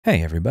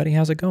Hey everybody,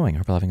 how's it going?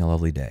 Hope you're having a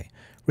lovely day.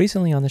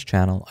 Recently on this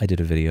channel, I did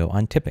a video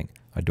on tipping.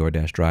 A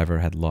DoorDash driver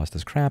had lost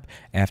his crap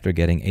after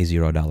getting a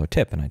 $0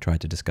 tip, and I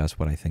tried to discuss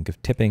what I think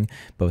of tipping,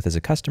 both as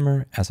a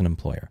customer, as an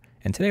employer.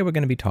 And today we're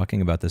going to be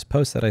talking about this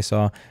post that I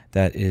saw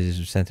that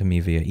is sent to me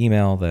via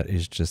email that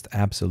is just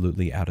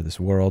absolutely out of this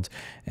world,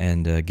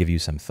 and give you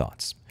some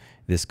thoughts.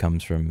 This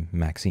comes from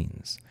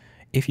Maxine's.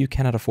 If you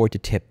cannot afford to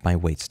tip my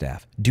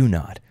waitstaff, do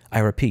not. I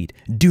repeat,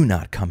 do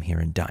not come here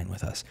and dine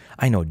with us.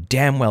 I know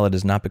damn well it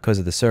is not because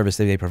of the service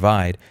that they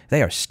provide.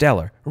 They are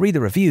stellar. Read the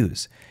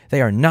reviews.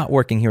 They are not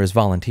working here as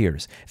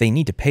volunteers. They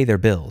need to pay their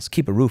bills,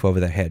 keep a roof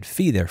over their head,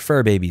 feed their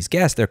fur babies,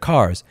 gas their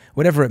cars,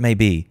 whatever it may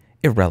be.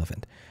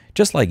 Irrelevant.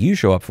 Just like you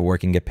show up for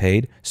work and get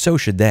paid, so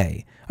should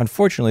they.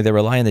 Unfortunately, they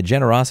rely on the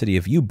generosity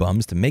of you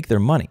bums to make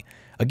their money.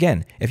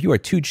 Again, if you are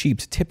too cheap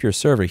to tip your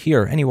server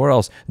here or anywhere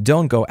else,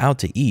 don't go out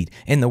to eat.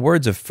 In the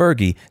words of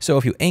Fergie, so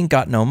if you ain't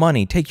got no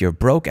money, take your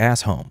broke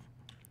ass home.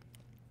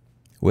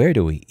 Where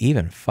do we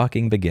even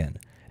fucking begin?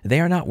 They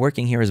are not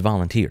working here as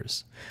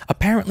volunteers.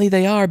 Apparently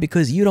they are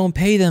because you don't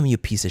pay them, you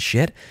piece of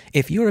shit.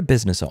 If you're a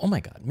business owner, oh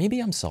my God,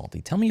 maybe I'm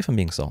salty. Tell me if I'm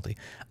being salty.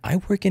 I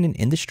work in an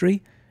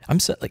industry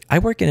I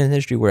work in an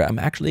industry where I'm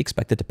actually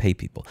expected to pay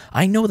people.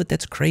 I know that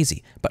that's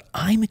crazy, but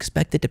I'm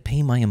expected to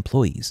pay my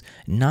employees,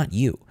 not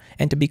you.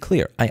 And to be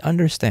clear, I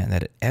understand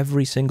that at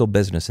every single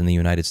business in the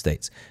United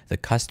States, the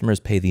customers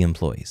pay the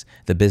employees.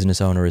 The business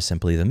owner is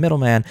simply the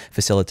middleman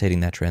facilitating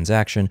that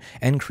transaction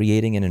and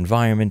creating an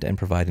environment and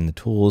providing the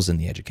tools and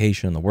the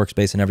education and the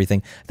workspace and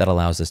everything that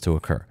allows this to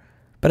occur.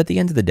 But at the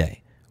end of the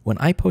day, when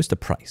I post a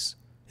price,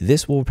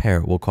 this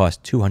repair will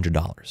cost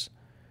 $200.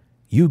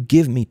 You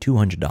give me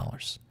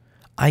 $200.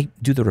 I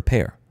do the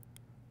repair.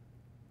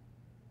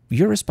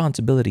 Your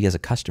responsibility as a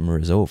customer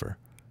is over.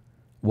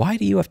 Why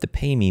do you have to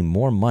pay me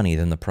more money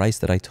than the price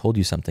that I told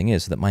you something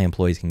is so that my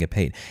employees can get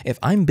paid? If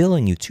I'm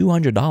billing you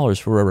 $200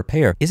 for a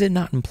repair, is it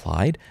not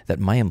implied that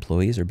my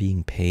employees are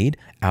being paid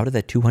out of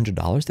that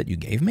 $200 that you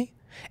gave me?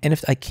 And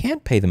if I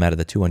can't pay them out of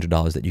the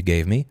 $200 that you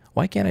gave me,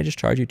 why can't I just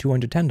charge you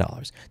 $210,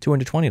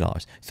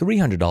 $220,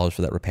 $300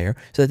 for that repair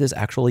so that there's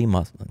actually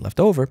left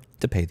over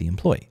to pay the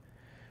employee?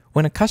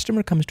 When a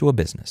customer comes to a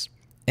business,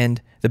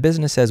 and the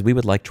business says, we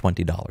would like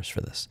 $20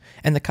 for this.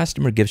 And the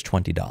customer gives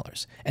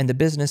 $20. And the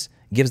business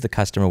gives the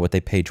customer what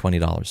they paid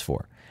 $20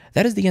 for.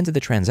 That is the end of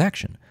the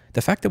transaction.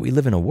 The fact that we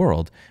live in a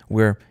world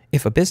where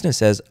if a business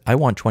says, I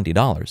want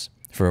 $20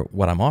 for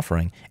what I'm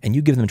offering, and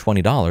you give them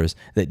 $20,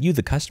 that you,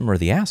 the customer, are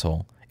the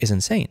asshole, is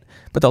insane.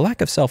 But the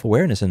lack of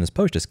self-awareness in this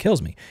post just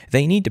kills me.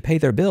 They need to pay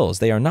their bills.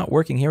 They are not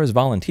working here as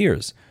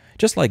volunteers.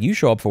 Just like you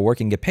show up for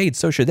work and get paid,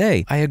 so should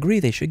they. I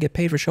agree they should get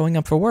paid for showing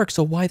up for work,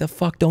 so why the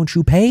fuck don't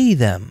you pay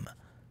them?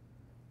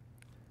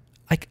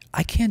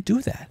 I can't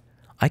do that.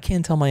 I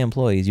can't tell my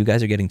employees, you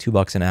guys are getting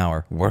 $2 an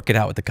hour, work it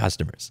out with the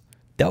customers.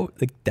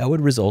 That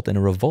would result in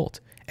a revolt.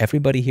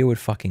 Everybody here would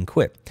fucking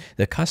quit.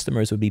 The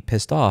customers would be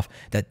pissed off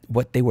that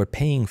what they were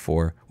paying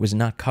for was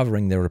not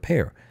covering their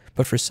repair.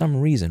 But for some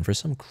reason, for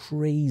some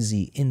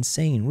crazy,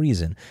 insane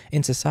reason,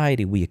 in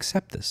society we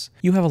accept this.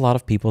 You have a lot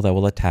of people that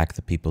will attack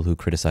the people who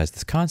criticize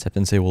this concept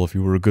and say, well, if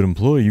you were a good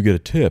employee, you get a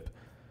tip.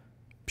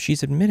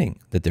 She's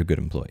admitting that they're good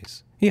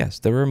employees. Yes,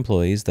 there are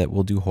employees that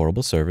will do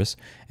horrible service,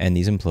 and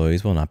these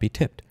employees will not be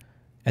tipped.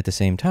 At the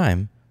same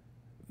time,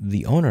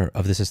 the owner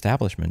of this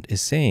establishment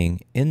is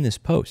saying in this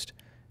post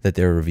that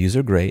their reviews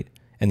are great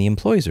and the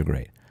employees are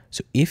great.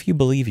 So if you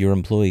believe your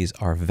employees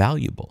are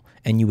valuable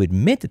and you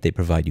admit that they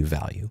provide you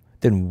value,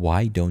 then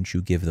why don't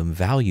you give them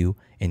value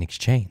in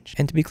exchange?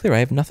 And to be clear, I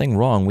have nothing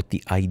wrong with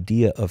the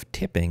idea of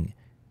tipping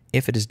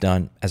if it is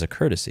done as a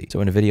courtesy.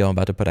 So in a video I'm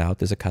about to put out,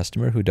 there's a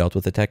customer who dealt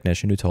with a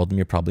technician who told him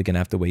you're probably going to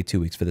have to wait 2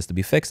 weeks for this to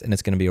be fixed, and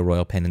it's going to be a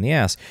royal pain in the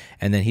ass.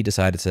 And then he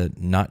decided to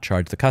not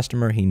charge the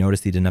customer. He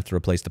noticed he didn't have to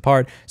replace the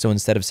part, so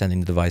instead of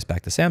sending the device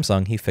back to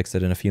Samsung, he fixed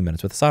it in a few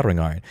minutes with a soldering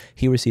iron.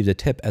 He received a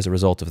tip as a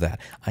result of that.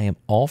 I am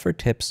all for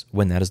tips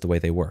when that is the way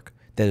they work.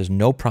 There's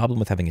no problem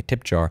with having a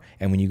tip jar,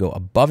 and when you go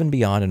above and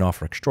beyond and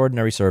offer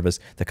extraordinary service,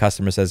 the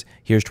customer says,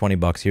 here's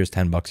 $20, here's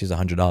 $10, here's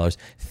 $100.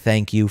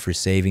 Thank you for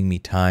saving me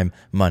time,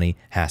 money,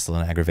 hassle,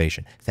 and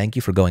aggravation. Thank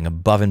you for going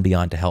above and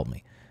beyond to help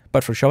me.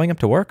 But for showing up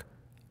to work,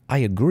 I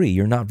agree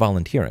you're not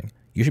volunteering.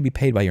 You should be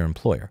paid by your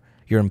employer.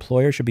 Your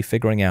employer should be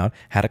figuring out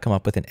how to come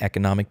up with an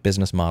economic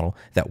business model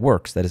that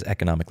works, that is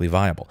economically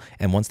viable.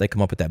 And once they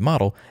come up with that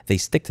model, they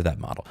stick to that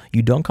model.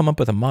 You don't come up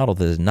with a model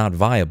that is not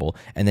viable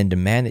and then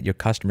demand that your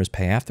customers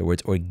pay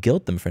afterwards or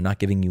guilt them for not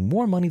giving you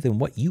more money than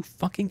what you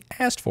fucking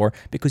asked for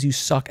because you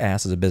suck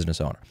ass as a business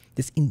owner.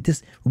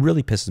 This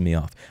really pisses me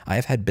off. I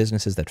have had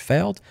businesses that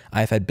failed. I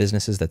have had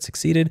businesses that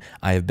succeeded.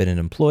 I have been an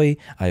employee.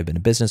 I have been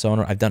a business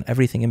owner. I've done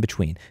everything in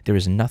between. There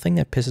is nothing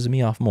that pisses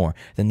me off more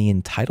than the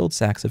entitled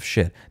sacks of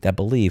shit that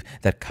believe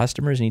that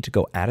customers need to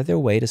go out of their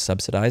way to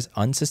subsidize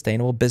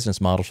unsustainable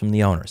business models from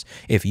the owners.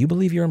 If you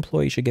believe your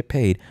employees should get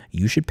paid,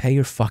 you should pay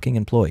your fucking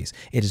employees.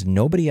 It is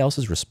nobody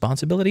else's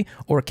responsibility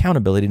or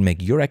accountability to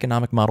make your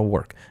economic model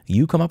work.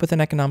 You come up with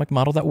an economic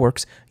model that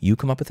works. You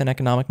come up with an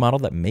economic model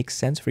that makes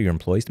sense for your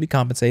employees to be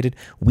compensated.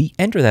 created. We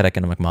enter that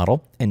economic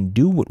model and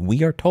do what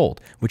we are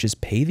told, which is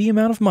pay the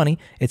amount of money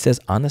it says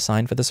on the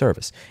sign for the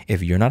service.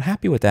 If you're not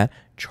happy with that,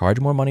 charge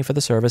more money for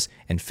the service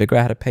and figure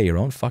out how to pay your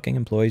own fucking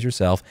employees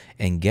yourself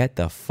and get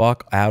the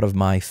fuck out of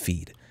my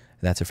feed.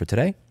 That's it for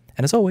today.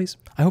 And as always,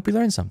 I hope you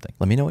learned something.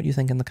 Let me know what you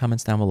think in the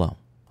comments down below.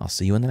 I'll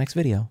see you in the next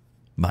video.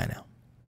 Bye now.